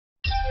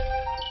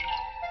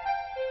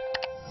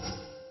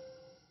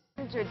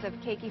hundreds of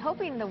keiki,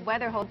 hoping the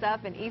weather holds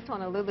up in East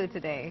Honolulu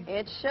today.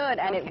 It should,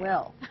 and it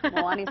will.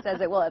 Moani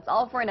says it will. It's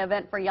all for an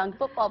event for young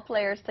football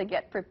players to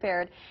get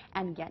prepared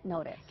and get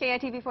noticed.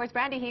 KITV4's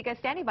Brandy Higa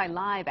standing by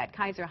live at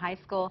Kaiser High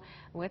School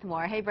with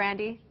more. Hey,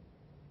 Brandy.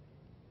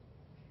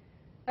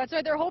 That's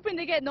right. They're hoping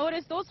to get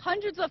noticed. Those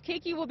hundreds of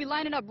keiki will be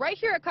lining up right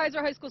here at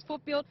Kaiser High School's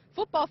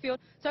football field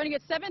starting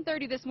at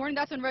 7:30 this morning.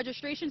 That's when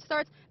registration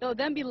starts. They'll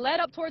then be led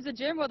up towards the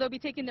gym where they'll be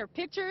taking their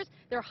pictures,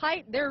 their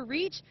height, their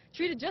reach,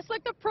 treated just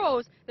like the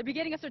pros. They'll be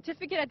getting a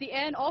certificate at the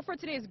end. All for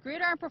today's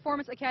Gridiron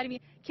Performance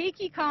Academy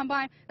keiki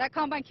combine. That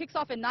combine kicks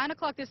off at 9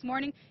 o'clock this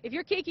morning. If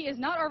your keiki is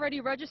not already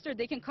registered,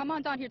 they can come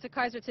on down here to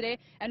Kaiser today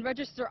and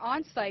register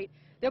on site.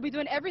 They'll be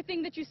doing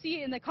everything that you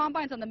see in the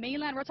combines on the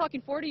mainland. We're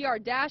talking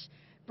 40-yard dash,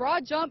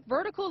 broad jump,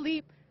 vertical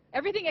leap,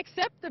 everything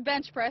except the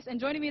bench press. And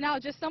joining me now,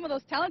 just some of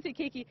those talented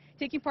keiki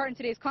taking part in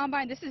today's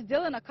combine. This is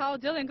Dylan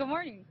Akao. Dylan, good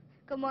morning.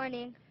 Good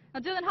morning. Now,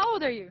 Dylan, how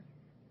old are you?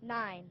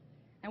 9.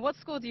 And what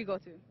school do you go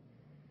to?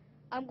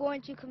 I'm going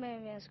to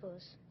Kamehameha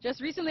Schools.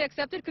 Just recently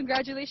accepted.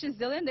 Congratulations,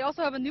 Dylan. They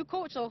also have a new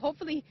coach, so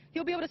hopefully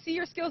he'll be able to see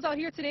your skills out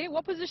here today.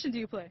 What position do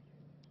you play?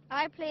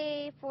 I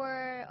play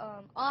for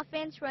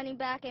offense, running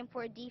back, and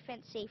for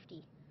defense,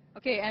 safety.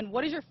 Okay, and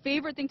what is your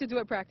favorite thing to do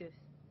at practice?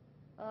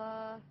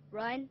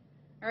 Run.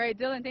 All right,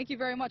 Dylan, thank you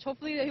very much.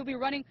 Hopefully he'll be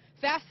running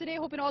fast today,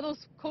 hoping all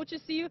those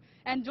coaches see you.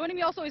 And joining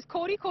me also is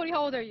Cody. Cody,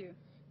 how old are you?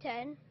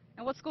 10.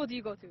 And what school do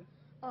you go to?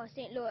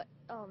 St. Louis,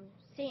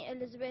 St.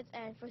 Elizabeth,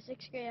 and for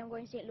 6th grade, I'm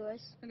going to St. Louis.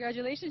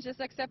 Congratulations, just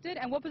accepted.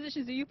 And what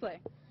positions do you play?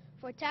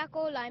 For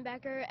tackle,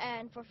 linebacker,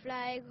 and for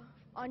flag,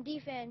 on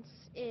defense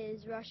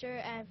is rusher,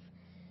 and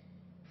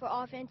for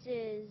offense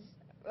is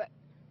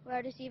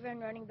wide receiver and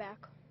running back.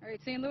 All right,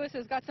 St. Louis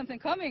has got something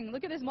coming.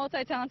 Look at this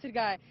multi-talented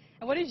guy.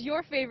 And what is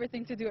your favorite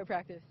thing to do at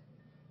practice?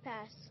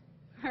 Pass.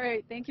 All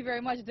right, thank you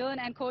very much, Dylan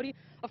and Cody.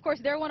 Of course,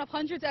 they're one of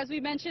hundreds, as we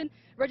mentioned.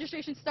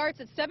 Registration starts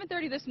at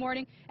 7:30 this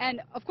morning.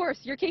 And, of course,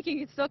 your keiki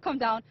can still come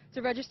down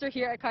to register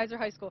here at Kaiser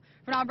High School.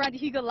 For now, I'm Brandy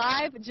Higa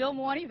live. Jill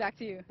Moani, back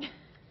to you.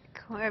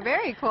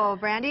 Very cool,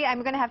 Brandy.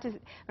 I'm going to have to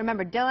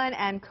remember Dylan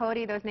and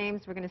Cody. Those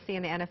names we're going to see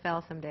in the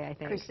NFL someday, I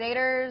think.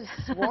 Crusaders,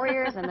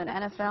 Warriors, and then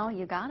NFL.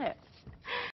 You got it.